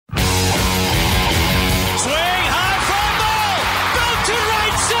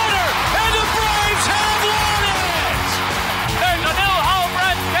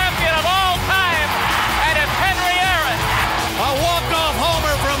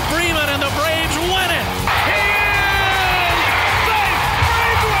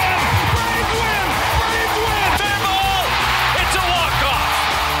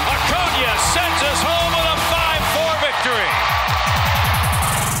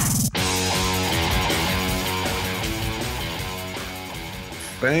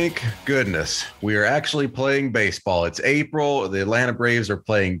Thank goodness we are actually playing baseball. It's April. The Atlanta Braves are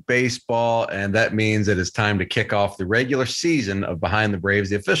playing baseball, and that means it is time to kick off the regular season of Behind the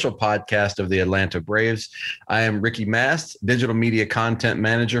Braves, the official podcast of the Atlanta Braves. I am Ricky Mast, digital media content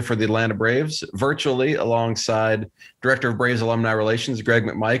manager for the Atlanta Braves, virtually alongside Director of Braves Alumni Relations, Greg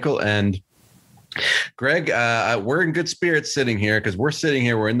McMichael. And Greg, we're in good spirits sitting here because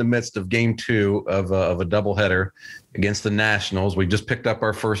we're in the midst of game 2 of a doubleheader against the Nationals. We just picked up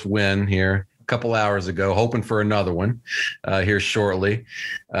our first win here a couple hours ago, hoping for another one here shortly.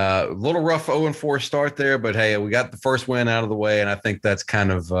 A little rough 0-4 start there, but hey, we got the first win out of the way, and I think that's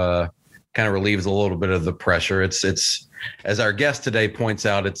kind of relieves a little bit of the pressure. It's as our guest today points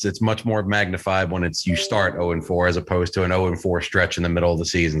out, it's much more magnified when you start 0-4 as opposed to an 0-4 stretch in the middle of the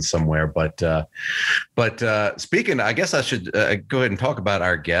season somewhere. But speaking, I guess I should go ahead and talk about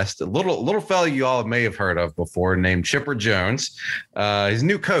our guest, a little fella you all may have heard of before, named Chipper Jones. He's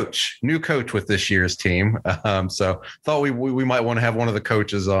new coach with this year's team. So thought we might want to have one of the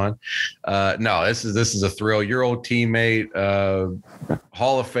coaches on. No, this is a thrill. Your old teammate,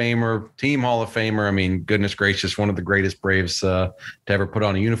 Hall of Famer. I mean, goodness gracious, one of the greatest Braves to ever put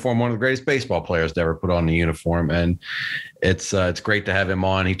on a uniform, one of the greatest baseball players to ever put on a uniform, and it's great to have him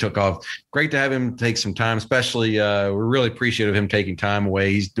on. He took off. Great to have him take some time, especially we're really appreciative of him taking time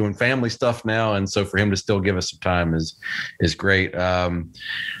away. He's doing family stuff now, and so for him to still give us some time is great. I'll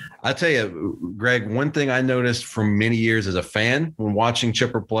tell you, Greg, one thing I noticed from many years as a fan when watching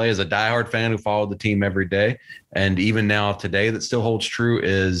Chipper play, as a diehard fan who followed the team every day, and even now today that still holds true,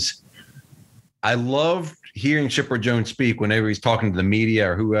 is I love hearing Chipper Jones speak whenever he's talking to the media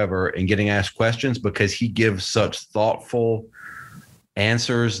or whoever and getting asked questions, because he gives such thoughtful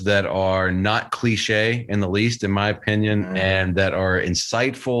answers that are not cliche in the least, in my opinion, and that are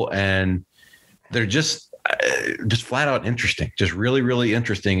insightful, and they're just flat out interesting, just really, really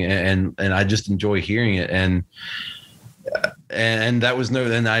interesting. And I just enjoy hearing it. And that was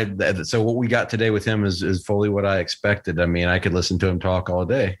so what we got today with him is fully what I expected. I mean, I could listen to him talk all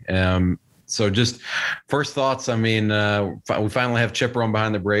day. So just first thoughts, I mean, we finally have Chipper on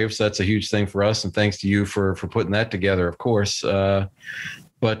Behind the Braves. So that's a huge thing for us. And thanks to you for putting that together, of course.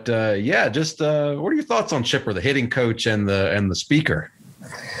 What are your thoughts on Chipper, the hitting coach and the speaker?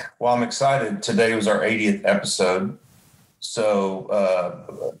 Well, I'm excited. Today was our 80th episode.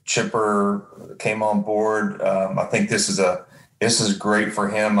 So Chipper came on board. I think this is great for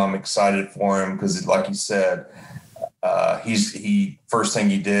him. I'm excited for him because, like you said, first thing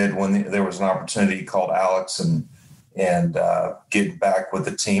he did when there was an opportunity, he called Alex and getting back with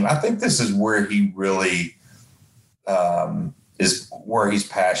the team. I think this is where he really is where he's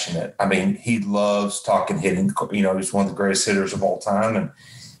passionate. I mean, he loves talking hitting. You know, he's one of the greatest hitters of all time,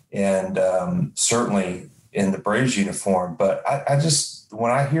 and certainly in the Braves uniform. But I just,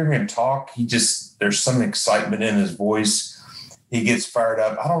 when I hear him talk, there's some excitement in his voice. He gets fired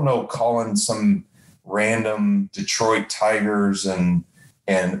up. I don't know, calling some random Detroit Tigers and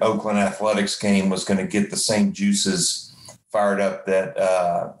Oakland Athletics game was going to get the same juices fired up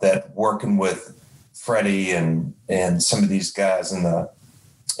that working with Freddie and some of these guys in the,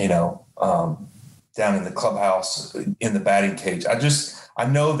 down in the clubhouse in the batting cage. I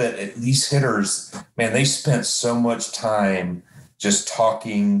know that these hitters, man, they spent so much time just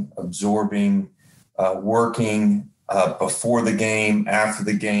talking, absorbing, working before the game, after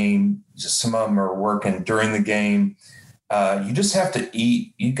the game. Just some of them are working during the game. You just have to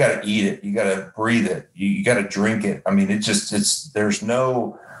eat. You got to eat it. You got to breathe it. You got to drink it. I mean, there's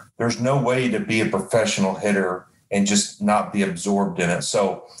no way to be a professional hitter and just not be absorbed in it.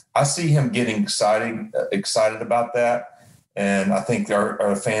 So I see him getting excited about that. And I think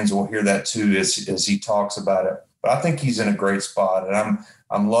our fans will hear that too as he talks about it. But I think he's in a great spot, and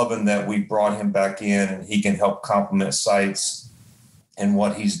I'm loving that we brought him back in, and he can help complement Seitz and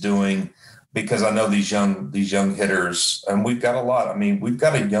what he's doing, because I know these young hitters, and we've got a lot. I mean, we've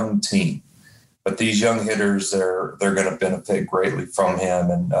got a young team, but these young hitters, they're going to benefit greatly from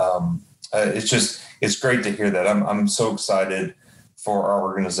him, and it's great to hear that. I'm so excited for our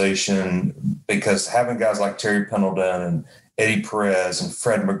organization, because having guys like Terry Pendleton and Eddie Perez and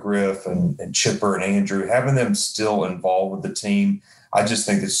Fred McGriff and Chipper and Andrew, having them still involved with the team, I just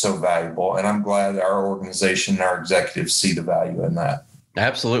think it's so valuable. And I'm glad our organization and our executives see the value in that.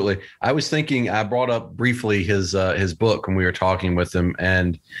 Absolutely. I was thinking, I brought up briefly his book when we were talking with him,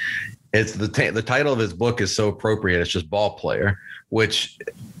 and it's the title of his book is so appropriate. It's just Ball Player, which,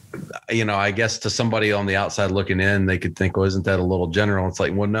 I guess to somebody on the outside looking in, they could think, well, isn't that a little general? It's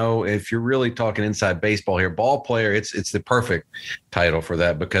like, well, no, if you're really talking inside baseball here, Ball Player, it's the perfect title for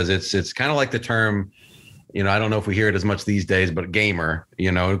that, because it's kind of like the term, I don't know if we hear it as much these days, but gamer,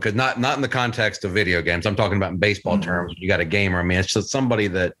 because not in the context of video games. I'm talking about in baseball terms. You got a gamer. I mean, it's just somebody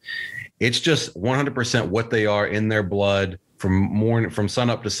that it's just 100% what they are in their blood from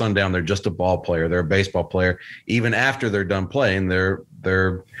sun up to sundown. They're just a ball player. They're a baseball player. Even after they're done playing, they're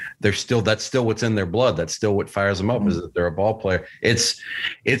still, that's still what's in their blood. That's still what fires them up, is that they're a ball player. It's,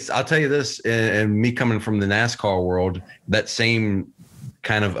 I'll tell you this, and me coming from the NASCAR world, that same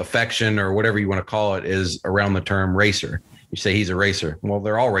kind of affection or whatever you want to call it is around the term racer. You say he's a racer. Well,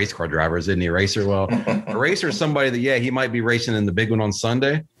 they're all race car drivers, isn't he? A racer. Well, a racer is somebody that, he might be racing in the big one on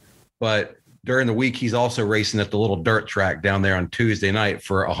Sunday, but during the week, he's also racing at the little dirt track down there on Tuesday night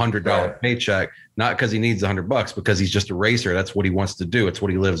for $100 paycheck, not because he needs $100, because he's just a racer. That's what he wants to do. It's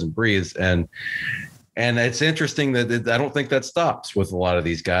what he lives and breathes. And it's interesting that I don't think that stops with a lot of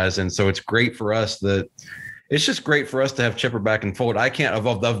these guys. And so it's great for us it's just great for us to have Chipper back in fold. I can't,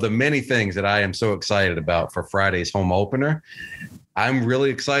 of the many things that I am so excited about for Friday's home opener, I'm really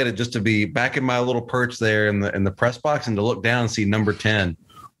excited just to be back in my little perch there in the press box and to look down and see number 10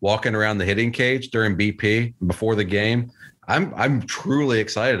 walking around the hitting cage during BP before the game. I'm truly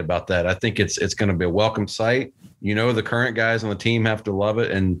excited about that. I think it's going to be a welcome sight. The current guys on the team have to love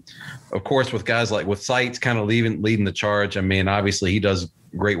it. And of course, with guys like with Seitz kind of leading the charge, I mean, obviously he does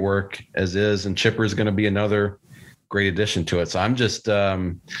great work as is, and Chipper is going to be another great addition to it. So I'm just,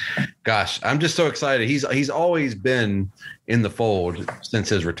 I'm just so excited. He's always been in the fold since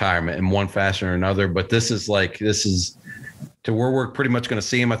his retirement in one fashion or another. But this is to where we're pretty much going to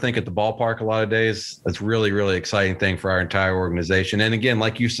see him, I think, at the ballpark a lot of days. That's really, really exciting thing for our entire organization. And again,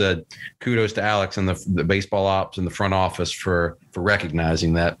 like you said, kudos to Alex and the baseball ops and the front office for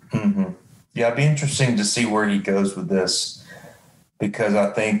recognizing that. Mm-hmm. Yeah, it'd be interesting to see where he goes with this, because I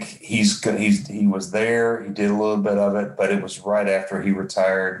think he was there. He did a little bit of it, but it was right after he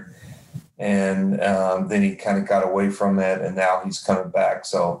retired. And then he kind of got away from it, and now he's coming back.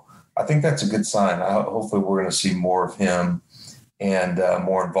 So I think that's a good sign. Hopefully we're going to see more of him and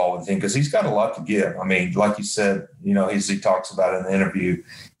more involved with him, because he's got a lot to give. I mean, like you said, as he talks about in the interview,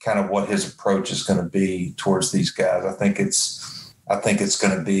 kind of what his approach is going to be towards these guys. I think it's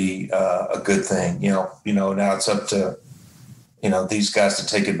going to be a good thing. Now it's up to these guys to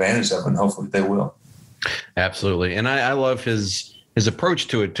take advantage of it, and hopefully they will. Absolutely, and I love his approach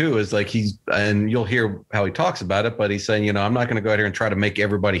to it too. Is like and you'll hear how he talks about it, but he's saying, I'm not going to go out here and try to make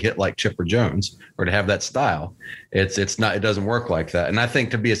everybody hit like Chipper Jones or to have that style. It doesn't work like that. And I think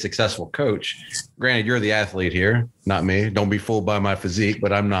to be a successful coach, granted, you're the athlete here, not me. Don't be fooled by my physique,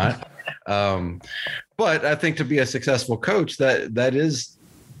 but I'm not. But I think to be a successful coach, that is,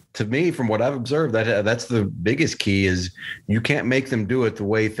 to me, from what I've observed, that's the biggest key, is you can't make them do it the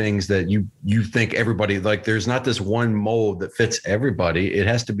way things that you think everybody, like, there's not this one mold that fits everybody. It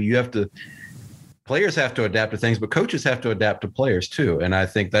has to be, players have to adapt to things, but coaches have to adapt to players too. And I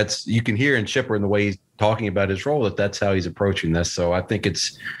think you can hear in Chipper in the way he's talking about his role, that's how he's approaching this. So I think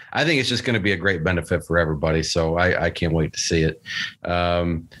it's just going to be a great benefit for everybody. So I can't wait to see it.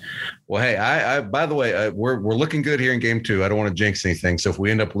 Well, hey, I by the way, we're looking good here in game 2. I don't want to jinx anything. So if we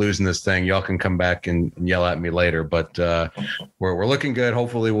end up losing this thing, y'all can come back and yell at me later. But we're looking good.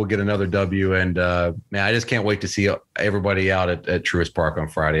 Hopefully we'll get another W. And man, I just can't wait to see everybody out at Truist Park on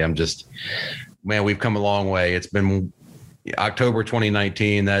Friday. Man, we've come a long way. It's been October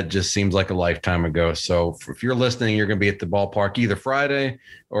 2019. That just seems like a lifetime ago. So if you're listening, you're going to be at the ballpark either Friday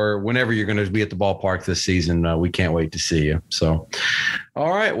or whenever you're going to be at the ballpark this season. We can't wait to see you. So,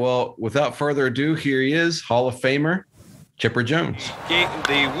 all right. Well, without further ado, here he is, Hall of Famer Chipper Jones.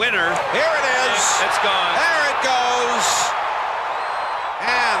 The winner. Here it is. It's gone. There it goes.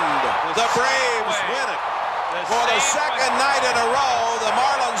 And the Braves win it. For the second night in a row, the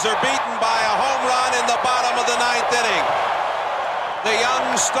Marlins are beaten by a home run in the bottom of the 9th inning. The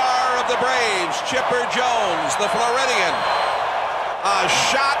young star of the Braves, Chipper Jones, the Floridian. A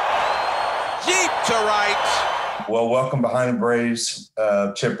shot deep to right. Well, welcome behind the Braves,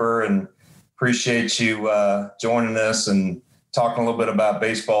 Chipper, and appreciate you joining us and talking a little bit about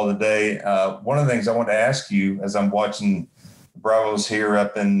baseball today. One of the things I want to ask you, as I'm watching the Bravos here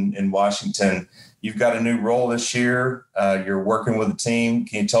up in Washington, you've got a new role this year. You're working with a team.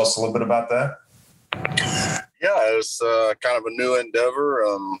 Can you tell us a little bit about that? Yeah, it's kind of a new endeavor.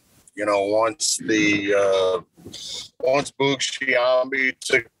 Once Boog Sciambi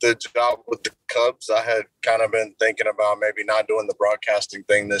took the job with the Cubs, I had kind of been thinking about maybe not doing the broadcasting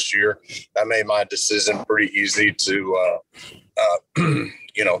thing this year. That made my decision pretty easy to,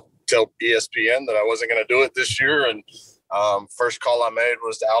 tell ESPN that I wasn't going to do it this year. And first call I made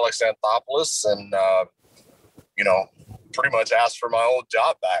was to Alex Anthopoulos, and pretty much asked for my old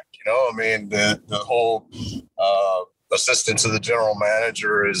job back. I mean, the whole assistant to the general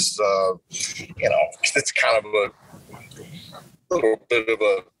manager is, it's kind of a little bit of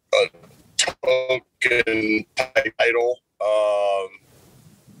a token title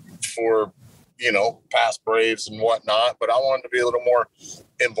for, past Braves and whatnot, but I wanted to be a little more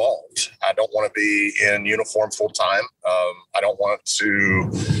involved. I don't want to be in uniform full time. I don't want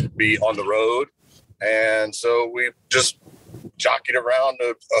to be on the road. And so we just jockeyed around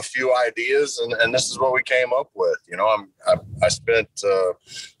a few ideas, and this is what we came up with. I spent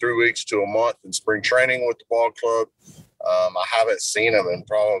 3 weeks to a month in spring training with the ball club. I haven't seen them in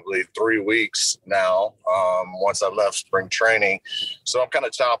probably 3 weeks now, once I left spring training. So I'm kind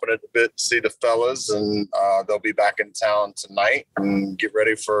of chomping at the bit to see the fellas, and they'll be back in town tonight and get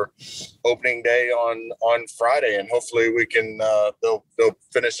ready for opening day on Friday. And hopefully we can, they'll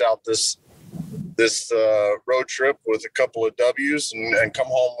finish out this road trip with a couple of W's and come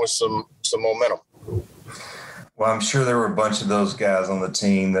home with some momentum. Well, I'm sure there were a bunch of those guys on the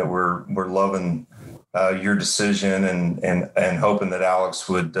team that were loving your decision and hoping that Alex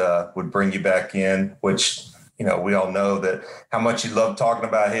would bring you back in, which, we all know that how much you love talking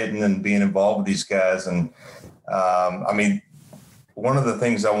about hitting and being involved with these guys. And one of the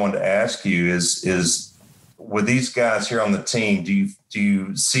things I wanted to ask you is with these guys here on the team, do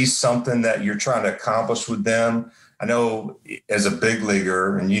you see something that you're trying to accomplish with them? I know as a big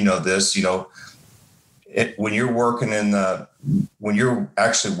leaguer, and this, when you're working when you're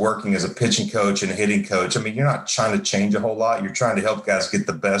actually working as a pitching coach and a hitting coach, you're not trying to change a whole lot. You're trying to help guys get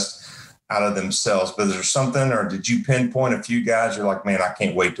the best out of themselves. But is there something, or did you pinpoint a few guys you're like, man, I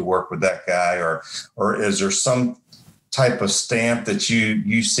can't wait to work with that guy? Or is there some type of stamp that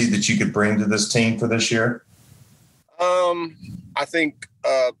you see that you could bring to this team for this year? I think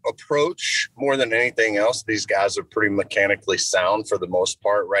approach more than anything else. These guys are pretty mechanically sound for the most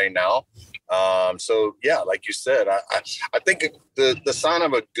part right now. So yeah, like you said, I think the sign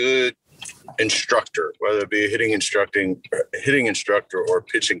of a good instructor, whether it be a hitting instructor or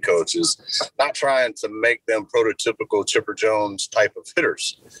pitching coach, is not trying to make them prototypical Chipper Jones type of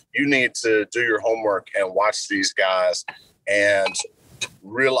hitters. You need to do your homework and watch these guys and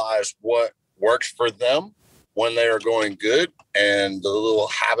realize what works for them when they are going good and the little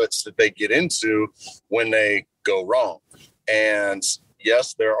habits that they get into when they go wrong. And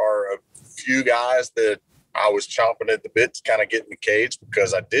yes, there are a few guys that I was chomping at the bit to kind of get in the cage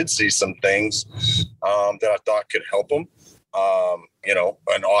because I did see some things that I thought could help them.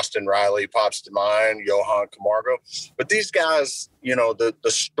 An Austin Riley pops to mind, Johan Camargo. But these guys, the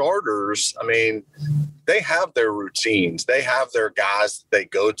starters, they have their routines. They have their guys that they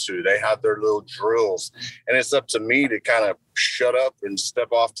go to. They have their little drills. And it's up to me to kind of shut up and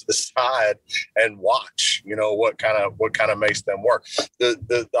step off to the side and watch, what kind of makes them work.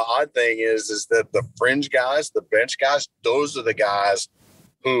 The odd thing is that the fringe guys, the bench guys, those are the guys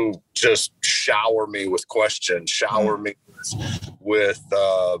who just shower me with questions, shower me with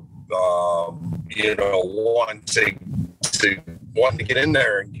wanting to get in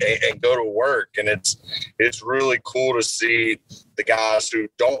there and go to work. And it's really cool to see the guys who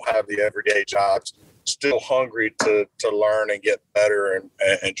don't have the everyday jobs still hungry to learn and get better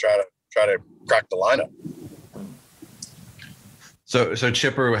and try to crack the lineup. So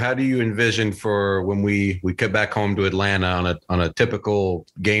Chipper, how do you envision for when we get back home to Atlanta on a typical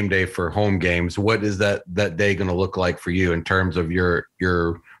game day for home games? What is that day going to look like for you in terms of your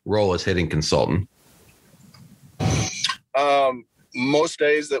role as hitting consultant? Most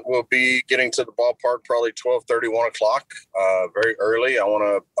days that we'll be getting to the ballpark probably 12:30, 1 o'clock, very early. I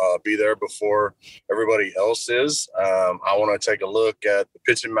want to be there before everybody else is. I want to take a look at the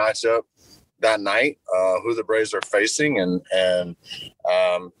pitching matchup that night, who the Braves are facing, and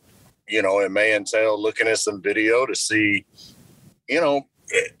it may entail looking at some video to see,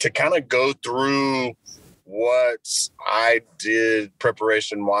 to kind of go through what I did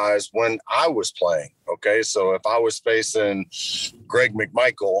preparation-wise when I was playing. Okay, so if I was facing Greg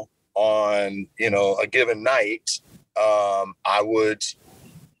McMichael on, a given night, I would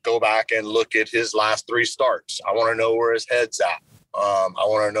go back and look at his last 3 starts. I want to know where his head's at. I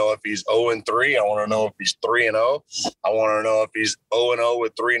want to know if he's 0-3. I want to know if he's 3-0. I want to know if he's 0-0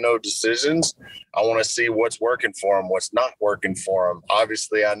 with 3 no decisions. I want to see what's working for him, what's not working for him.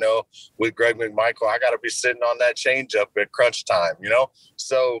 Obviously, I know with Greg McMichael, I got to be sitting on that changeup at crunch time,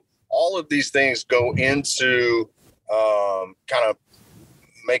 So all of these things go into kind of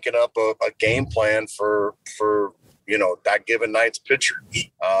making up a game plan for that given night's pitcher.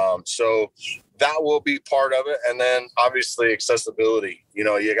 So that will be part of it. And then obviously accessibility,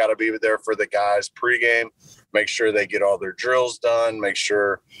 you got to be there for the guys pregame, make sure they get all their drills done, make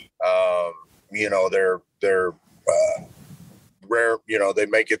sure, they're rare, they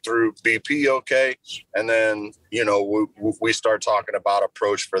make it through BP okay. And then, we start talking about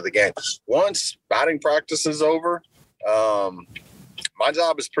approach for the game. Once batting practice is over, my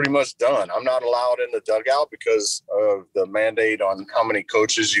job is pretty much done. I'm not allowed in the dugout because of the mandate on how many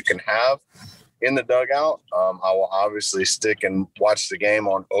coaches you can have in the dugout. I will obviously stick and watch the game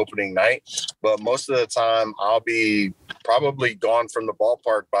on opening night, but most of the time I'll be probably gone from the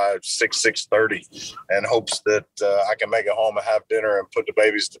ballpark by 6:30 and hopes that I can make it home and have dinner and put the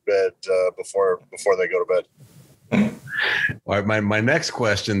babies to bed before they go to bed. All right, my next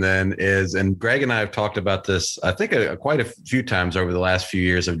question then is, and Greg and I have talked about this, I think quite a few times over the last few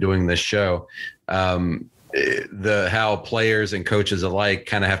years of doing this show, how players and coaches alike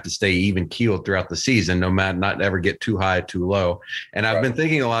kind of have to stay even keeled throughout the season, no matter, not ever get too high, too low. And I've been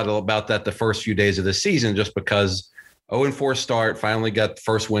thinking a lot about that the first few days of the season, just because 0-4 start, finally got the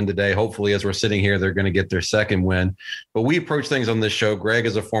first win today. Hopefully, as we're sitting here, they're going to get their second win. But we approach things on this show. Greg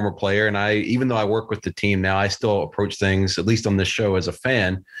is a former player, and even though I work with the team now, I still approach things, at least on this show, as a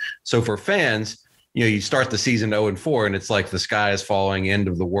fan. So for fans, you start the season 0-4, and it's like the sky is falling, end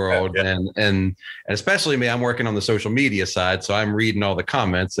of the world. Yeah. And especially me, I'm working on the social media side, so I'm reading all the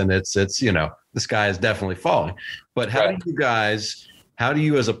comments, and it's the sky is definitely falling. But how do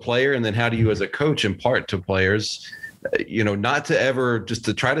you as a player, and then how do you as a coach impart to players, not to ever, just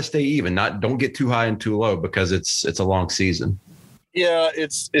to try to stay even, don't get too high and too low, because it's a long season. Yeah,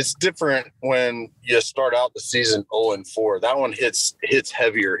 it's different when you start out the season 0-4. That one hits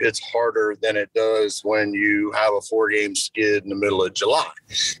heavier, hits harder than it does when you have a 4-game skid in the middle of July.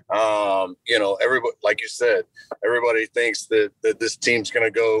 Everybody, like you said, everybody thinks that this team's going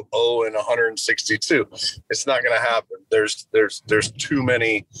to go 0-162. It's not going to happen. There's too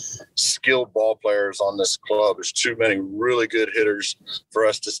many skilled ball players on this club. There's too many really good hitters for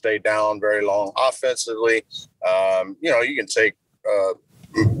us to stay down very long. Offensively, you can take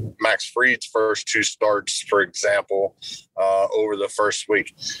Max Fried's first 2 starts, for example, over the first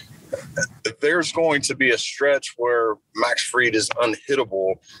week. There's going to be a stretch where Max Fried is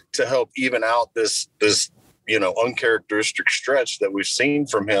unhittable to help even out this uncharacteristic stretch that we've seen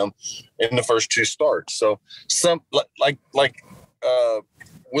from him in the first 2 starts. So some like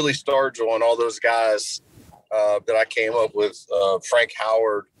Willie Stargell and all those guys that I came up with, Frank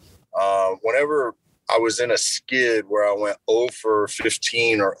Howard, whenever I was in a skid where I went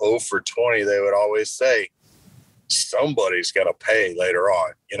 0-15 or 0-20, they would always say, somebody's going to pay later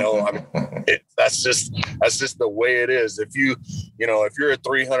on. That's just the way it is. If you're a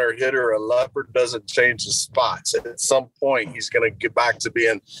 300 hitter, a leopard doesn't change the spots. At some point, he's going to get back to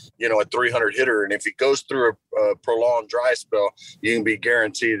being, a 300 hitter. And if he goes through a prolonged dry spell, you can be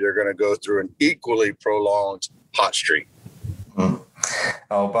guaranteed they're going to go through an equally prolonged hot streak. Mm-hmm.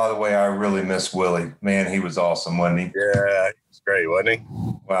 Oh, by the way, I really miss Willie. Man, he was awesome, wasn't he? Yeah, he was great, wasn't he?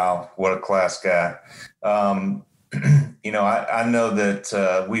 Wow, what a class guy. I know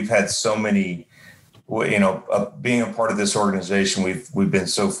that we've had so many, being a part of this organization, we've been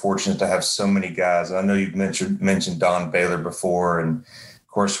so fortunate to have so many guys. I know you've mentioned Don Baylor before, and of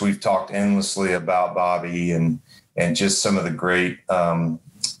course we've talked endlessly about Bobby and just some of the great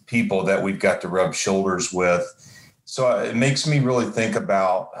people that we've got to rub shoulders with. So it makes me really think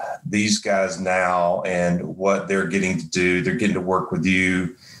about these guys now and what they're getting to do. They're getting to work with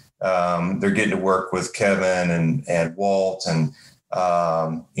you. They're getting to work with Kevin and Walt and,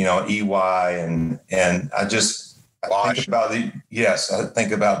 EY. And I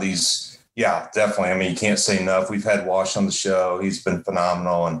think about these. Yeah, definitely. I mean, you can't say enough. We've had Wash on the show. He's been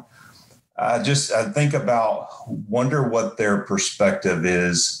phenomenal. And I think wonder what their perspective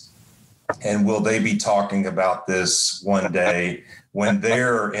is. And will they be talking about this one day when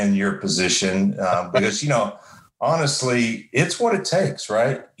they're in your position? Because, honestly, it's what it takes,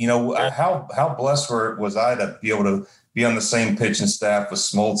 right? How blessed was I to be able to be on the same pitching staff with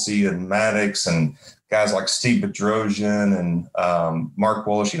Smoltzy and Maddox and guys like Steve Bedrosian and Mark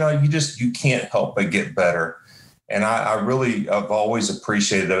Walsh. You can't help but get better. And I've always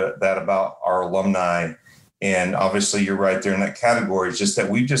appreciated that about our alumni. And obviously you're right there in that category. It's just that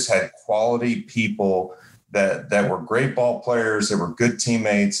we've just had quality people that were great ball players, that were good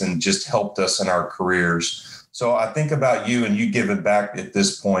teammates, and just helped us in our careers. So I think about you and you giving back at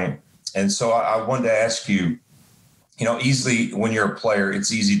this point. And so I wanted to ask you, easily when you're a player,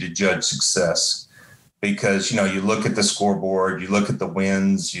 it's easy to judge success. because, you look at the scoreboard, you look at the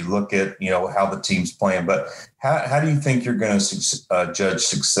wins, you look at, how the team's playing. But how do you think you're going to judge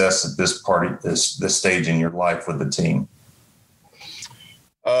success at this stage in your life with the team?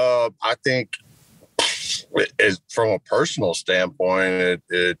 I think from a personal standpoint,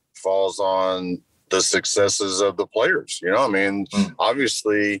 it falls on the successes of the players.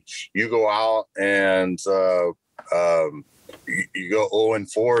 Obviously you go out and you go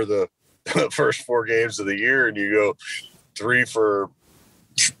 0-4 the first 4 games of the year, and you go 3 for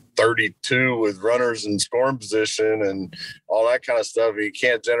 32 with runners in scoring position and all that kind of stuff. You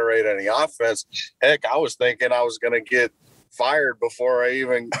can't generate any offense. Heck, I was thinking I was going to get fired before I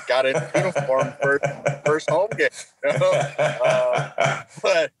even got in uniform for first home game.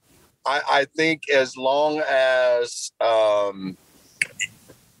 But I think as long as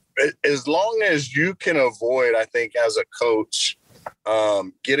you can avoid, I think as a coach,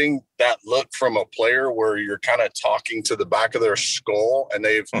 getting that look from a player where you're kind of talking to the back of their skull and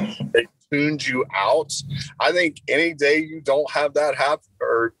they've tuned you out. I think any day you don't have that happen,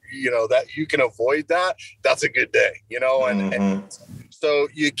 or that you can avoid that, that's a good day. And so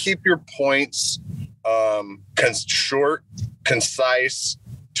you keep your points short, concise,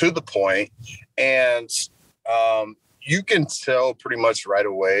 to the point, and you can tell pretty much right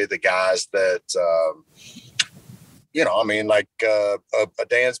away the guys that like a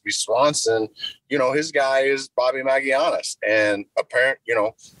Dansby Swanson, his guy is Bobby Magianis, and apparently,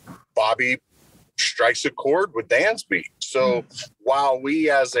 Bobby strikes a chord with Dansby. So while we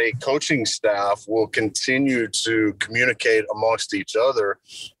as a coaching staff will continue to communicate amongst each other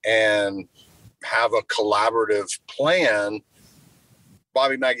and have a collaborative plan,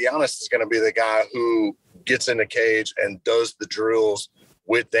 Bobby Magianis is going to be the guy who gets in the cage and does the drills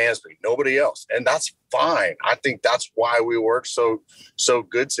with Dansby, nobody else. And that's fine. I think that's why we work so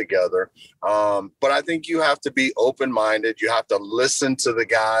good together. But I think you have to be open-minded. You have to listen to the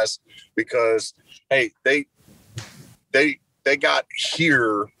guys because, hey, they got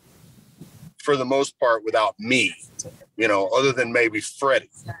here for the most part without me, other than maybe Freddie,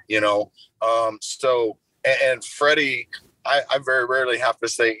 and Freddie, I very rarely have to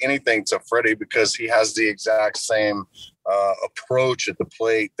say anything to Freddie because he has the exact same approach at the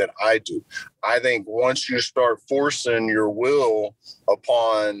plate that I do. I think once you start forcing your will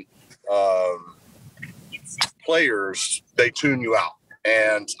upon players, they tune you out.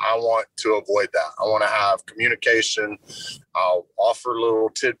 And I want to avoid that. I want to have communication. I'll offer little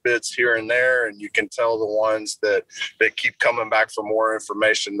tidbits here and there, and you can tell the ones that keep coming back for more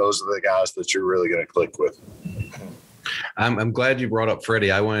information. Those are the guys that you're really going to click with. I'm glad you brought up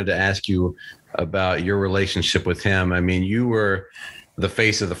Freddie. I wanted to ask you about your relationship with him. I mean, you were the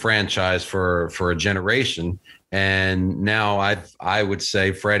face of the franchise for a generation, and now I would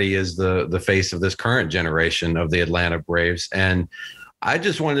say Freddie is the face of this current generation of the Atlanta Braves. And I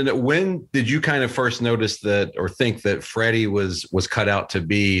just wanted to know, when did you kind of first notice that or think that Freddie was cut out to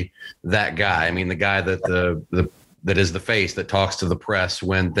be that guy? I mean, the guy that that is the face that talks to the press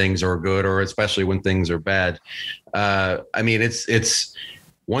when things are good or especially when things are bad. I mean, it's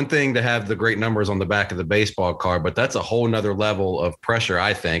one thing to have the great numbers on the back of the baseball card, but that's a whole nother level of pressure,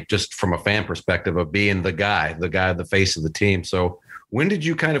 I think, just from a fan perspective of being the face of the team. So when did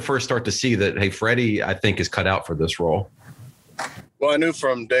you kind of first start to see that, hey, Freddie, I think, is cut out for this role? Well, I knew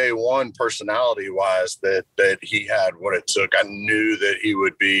from day one, personality-wise, that he had what it took. I knew that he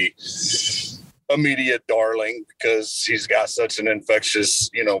would be a media darling because he's got such an infectious,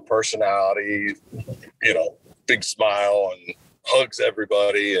 personality, big smile and hugs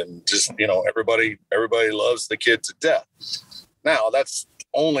everybody and just, everybody loves the kid to death. Now, that's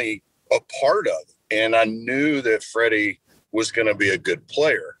only a part of it. And I knew that Freddie was going to be a good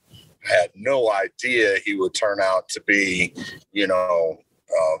player. I had no idea he would turn out to be,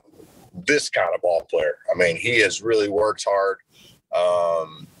 this kind of ball player. I mean, he has really worked hard,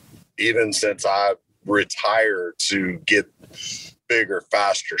 even since I retired, to get bigger,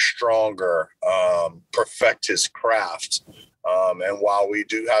 faster, stronger, perfect his craft. And while we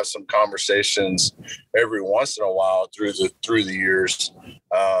do have some conversations every once in a while through the years,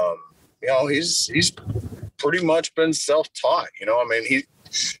 he's pretty much been self-taught. I mean, he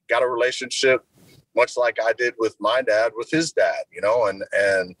got a relationship much like I did with my dad, with his dad,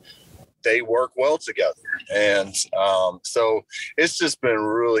 and they work well together. And so it's just been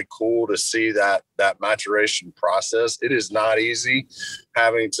really cool to see that maturation process. It is not easy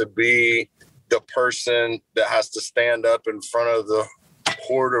having to be the person that has to stand up in front of the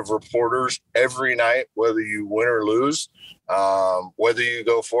horde of reporters every night, whether you win or lose, whether you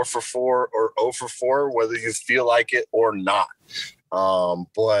go 4 for 4 or 0 for 4, whether you feel like it or not.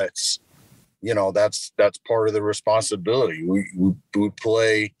 But that's part of the responsibility. We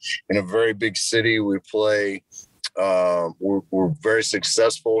play in a very big city. We play. We're very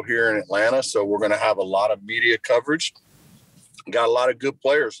successful here in Atlanta, so we're going to have a lot of media coverage. Got a lot of good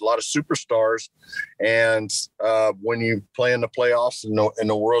players, a lot of superstars, and when you play in the playoffs in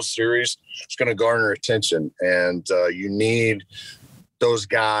the World Series, it's going to garner attention, and you need those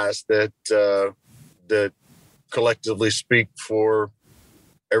guys that collectively speak for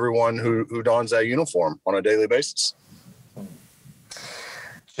everyone who dons that uniform on a daily basis.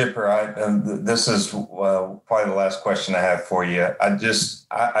 Chipper, this is probably the last question I have for you.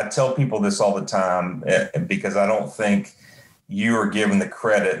 I tell people this all the time because I don't think you are given the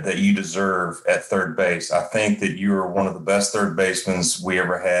credit that you deserve at third base. I think that you are one of the best third basemen we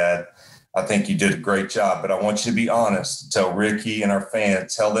ever had. I think you did a great job, but I want you to be honest. Tell Ricky and our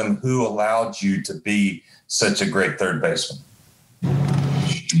fans, tell them who allowed you to be such a great third baseman.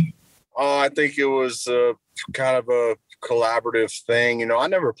 I think it was kind of a collaborative thing. I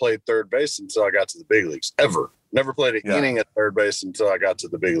never played third base until I got to the big leagues, ever. Never played an inning at third base until I got to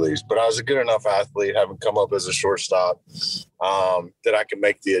the big leagues. But I was a good enough athlete, having come up as a shortstop, that I could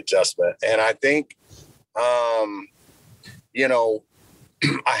make the adjustment. And I think, I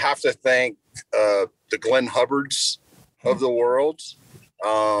have to thank the Glenn Hubbards of the world,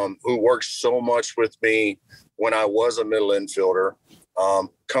 who worked so much with me when I was a middle infielder,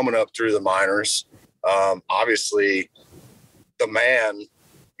 coming up through the minors. Obviously, the man,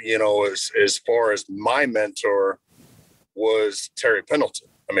 as far as my mentor was Terry Pendleton.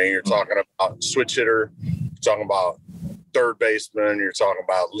 I mean, you're talking about switch hitter, you're talking about third baseman, you're talking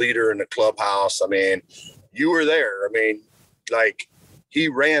about leader in the clubhouse. I mean, you were there. I mean, he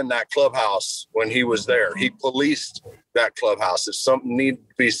ran that clubhouse when he was there. He policed that clubhouse. If something needed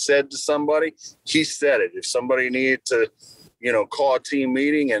to be said to somebody, he said it. If somebody needed to, call a team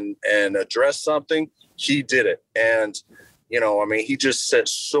meeting and address something, he did it. And, he just set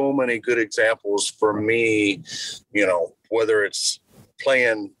so many good examples for me, whether it's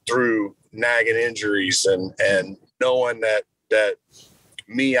playing through nagging injuries and knowing that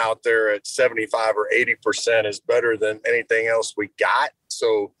me out there at 75 or 80% is better than anything else we got.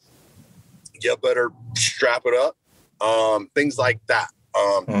 So you better strap it up. Things like that.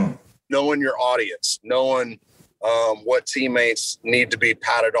 Knowing your audience, knowing what teammates need to be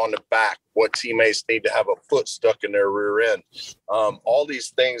patted on the back, what teammates need to have a foot stuck in their rear end. All these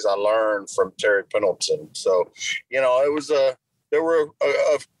things I learned from Terry Pendleton. So, there were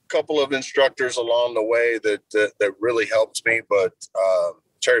a couple of instructors along the way that really helped me, but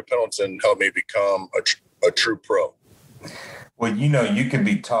Terry Pendleton helped me become a true pro. Well, you can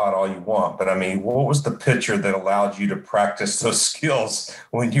be taught all you want, but I mean, what was the pitcher that allowed you to practice those skills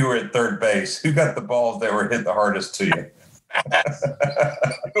when you were at third base? Who got the balls that were hit the hardest to you?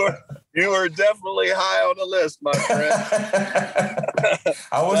 You were definitely high on the list, my friend.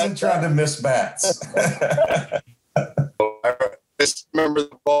 I wasn't trying to miss bats. I just remember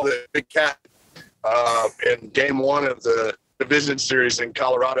the ball that Big Cat in game one of the division series in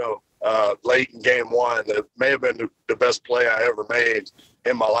Colorado. Late in game one, that may have been the best play I ever made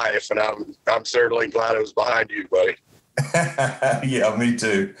in my life, and I'm certainly glad it was behind you, buddy. Yeah, me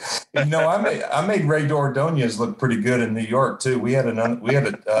too. I made Ray Ordonez look pretty good in New York too. We had an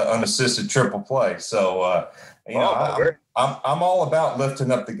unassisted triple play, so I'm all about lifting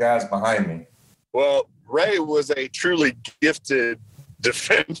up the guys behind me. Well, Ray was a truly gifted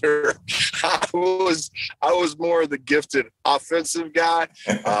defender. I was more the gifted offensive guy,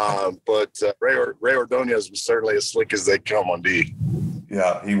 but Ray Ordonez was certainly as slick as they come on D.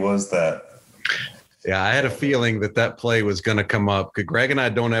 Yeah, he was that. Yeah, I had a feeling that play was going to come up. Greg and I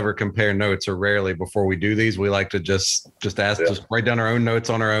don't ever compare notes, or rarely before we do these. We like to just ask, just write down our own notes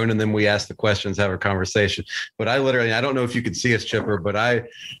on our own, and then we ask the questions, have a conversation. But I don't know if you could see us, Chipper, but I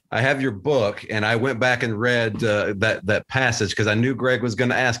have your book, and I went back and read that passage because I knew Greg was going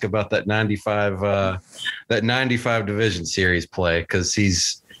to ask about that 95 Division Series play,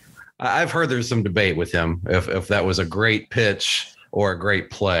 because I've heard there's some debate with him if that was a great pitch or a great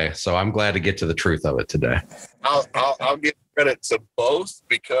play. So I'm glad to get to the truth of it today. I'll give credit to both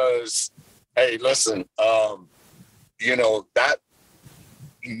because, hey, listen, that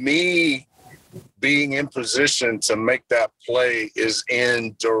me being in position to make that play is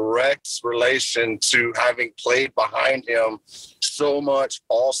in direct relation to having played behind him so much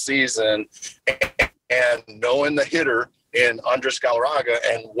all season and knowing the hitter in Andres Galarraga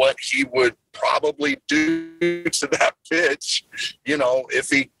and what he would probably do to that pitch,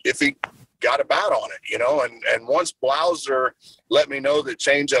 if he got a bat on it, and once Blauser let me know that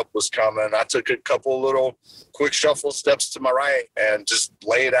changeup was coming, I took a couple little quick shuffle steps to my right and just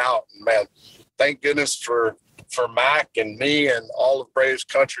laid out. And man, thank goodness for Mac and me and all of Braves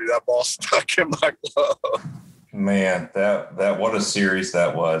country, that ball stuck in my glove. Man, that what a series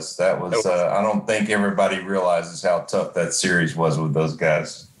that was. That was I don't think everybody realizes how tough that series was with those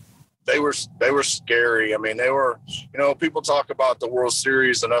guys. They were scary. I mean, they were, people talk about the World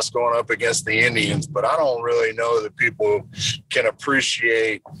Series and us going up against the Indians, but I don't really know that people can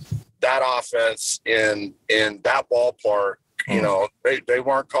appreciate that offense in that ballpark. They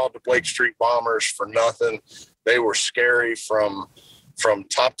weren't called the Blake Street Bombers for nothing. They were scary from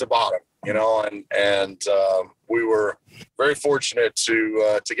top to bottom, and we were very fortunate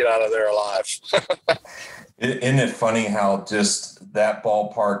to get out of there alive. Isn't it funny how just that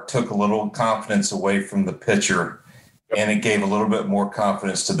ballpark took a little confidence away from the pitcher, and it gave a little bit more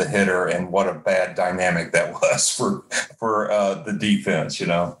confidence to the hitter, and what a bad dynamic that was for the defense,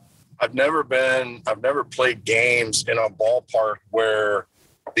 I've never played games in a ballpark where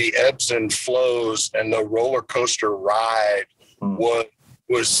the ebbs and flows and the roller coaster ride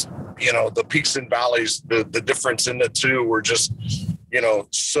was the peaks and valleys, the difference in the two were just,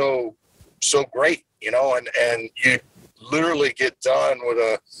 so great, and you literally get done with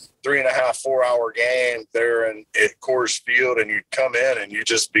a 3.5, 4 hour game there at Coors Field, and you come in and you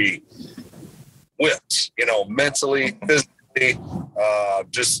just be whipped, mentally, physically,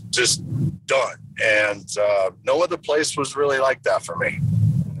 just done. And no other place was really like that for me.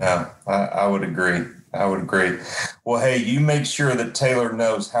 Yeah, I would agree. Well, hey, you make sure that Taylor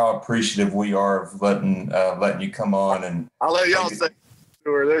knows how appreciative we are of letting you come on. And I'll let y'all say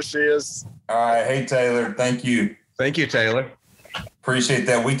to her. There she is. All right. Hey, Taylor. Thank you. Thank you, Taylor. Appreciate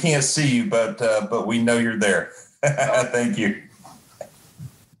that. We can't see you, but we know you're there. Thank you.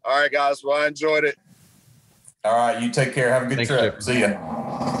 All right, guys. Well, I enjoyed it. All right. You take care. Have a good trip. Too. See ya.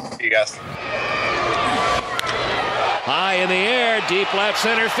 See you guys. High in the air, deep left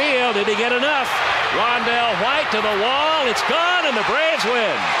center field. Did he get enough? Rondell White to the wall. It's gone, and the Braves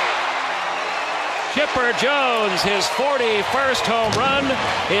win. Chipper Jones, his 41st home run,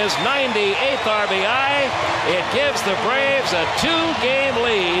 his 98th RBI. It gives the Braves a 2-game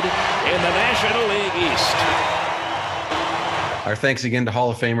lead in the National League East. Our thanks again to Hall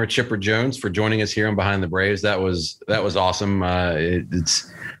of Famer Chipper Jones for joining us here on Behind the Braves. That was awesome.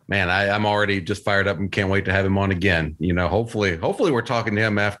 I'm already just fired up and can't wait to have him on again. Hopefully we're talking to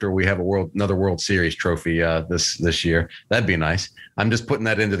him after we have another World Series trophy this year. That'd be nice. I'm just putting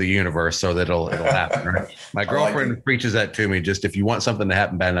that into the universe so that it'll happen. Right? My girlfriend preaches that to me. Just if you want something to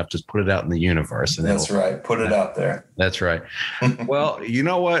happen bad enough, just put it out in the universe. And that's right. Put it out there. That's right. Well, you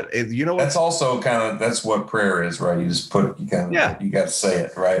know what? That's also that's what prayer is, right? You just you got to say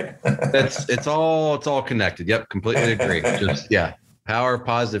it, right? It's all connected. Yep. Completely agree. Power of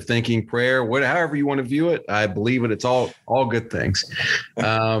positive thinking, prayer, however you want to view it. I believe it. It's all good things.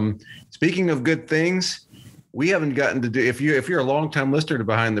 Speaking of good things, we haven't gotten to do, if you're a longtime listener to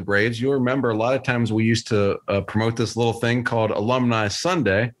Behind the Braves, you'll remember a lot of times we used to promote this little thing called Alumni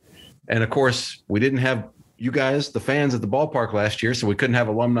Sunday. And of course, we didn't have you guys, the fans at the ballpark last year, so we couldn't have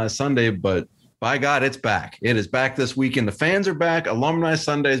Alumni Sunday, but by God, it's back. It is back this weekend. The fans are back. Alumni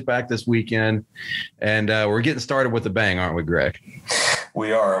Sunday is back this weekend. And we're getting started with a bang, aren't we, Greg?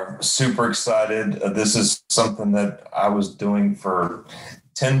 We are super excited. This is something that I was doing for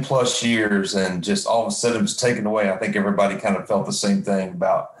 10 plus years, and just all of a sudden it was taken away. I think everybody kind of felt the same thing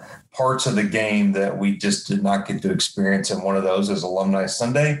about parts of the game that we just did not get to experience. And one of those is Alumni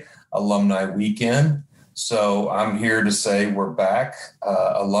Sunday, Alumni Weekend. So I'm here to say we're back.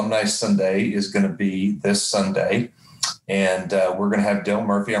 Alumni Sunday is going to be this Sunday, and we're going to have Dale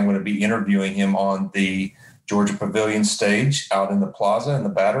Murphy. I'm going to be interviewing him on the Georgia Pavilion stage out in the plaza in the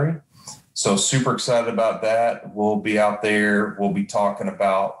Battery. So super excited about that. We'll be out there. We'll be talking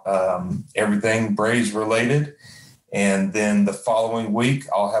about everything Braves related. And then the following week,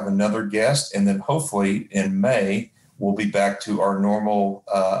 I'll have another guest. And then hopefully in May, we'll be back to our normal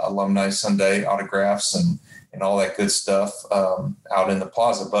Alumni Sunday autographs and all that good stuff out in the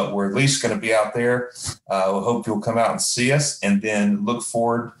plaza. But we're at least going to be out there. We hope you'll come out and see us, and then look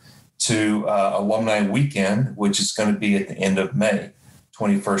forward to Alumni Weekend, which is going to be at the end of May,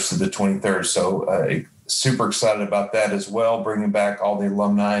 21st to the 23rd. So super excited about that as well, bringing back all the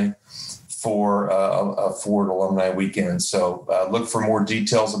alumni for a Ford Alumni Weekend. So look for more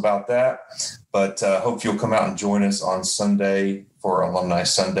details about that. But hope you'll come out and join us on Sunday for Alumni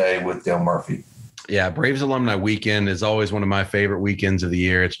Sunday with Dale Murphy. Yeah, Braves Alumni Weekend is always one of my favorite weekends of the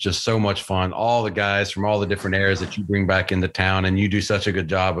year. It's just so much fun. All the guys from all the different eras that you bring back into town, and you do such a good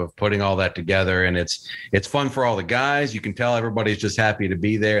job of putting all that together. And it's fun for all the guys. You can tell everybody's just happy to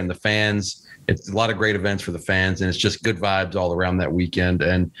be there, and the fans. It's a lot of great events for the fans, and it's just good vibes all around that weekend.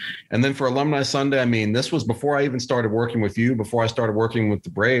 And then for Alumni Sunday, I mean, this was before I even started working with you, before I started working with the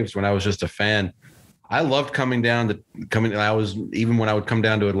Braves, when I was just a fan. I loved coming. I was, even when I would come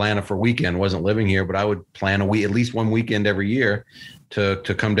down to Atlanta for a weekend, wasn't living here, but I would plan at least one weekend every year to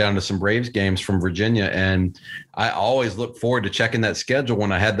come down to some Braves games from Virginia. And I always look forward to checking that schedule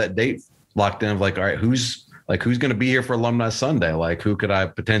when I had that date locked in of like, all right, who's going to be here for Alumni Sunday? Like, who could I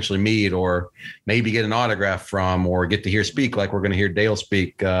potentially meet or maybe get an autograph from or get to hear speak, like we're going to hear Dale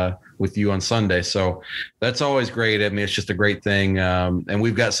speak with you on Sunday. So that's always great. I mean, it's just a great thing. And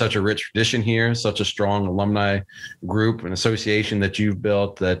we've got such a rich tradition here, such a strong alumni group and association that you've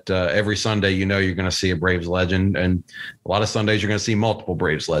built that every Sunday, you're going to see a Braves legend. And a lot of Sundays, you're going to see multiple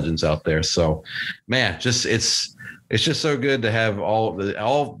Braves legends out there. So, man, it's just so good to have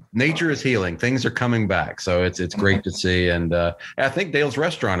all nature is healing. Things are coming back. So it's great to see. And I think Dale's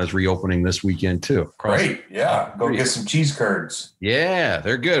Restaurant is reopening this weekend too. Great. Yeah. Go get some cheese curds. Yeah,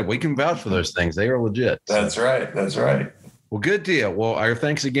 they're good. We can vouch for those things. They are legit. That's right. That's right. Well, good deal. Well, our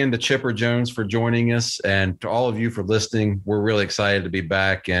thanks again to Chipper Jones for joining us, and to all of you for listening. We're really excited to be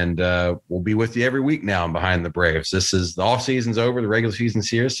back, and we'll be with you every week now on Behind the Braves. This is the off season's over, the regular season's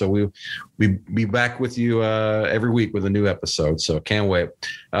here, so we'll be back with you every week with a new episode. So can't wait.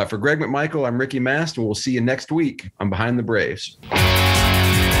 For Greg McMichael, I'm Ricky Mast, and we'll see you next week on Behind the Braves.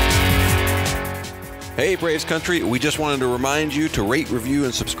 Hey, Braves Country. We just wanted to remind you to rate, review,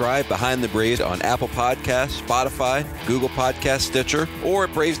 and subscribe Behind the Braves on Apple Podcasts, Spotify, Google Podcasts, Stitcher, or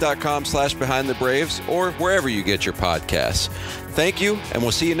at Braves.com/Behind the Braves, or wherever you get your podcasts. Thank you, and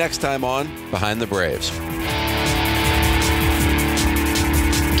we'll see you next time on Behind the Braves.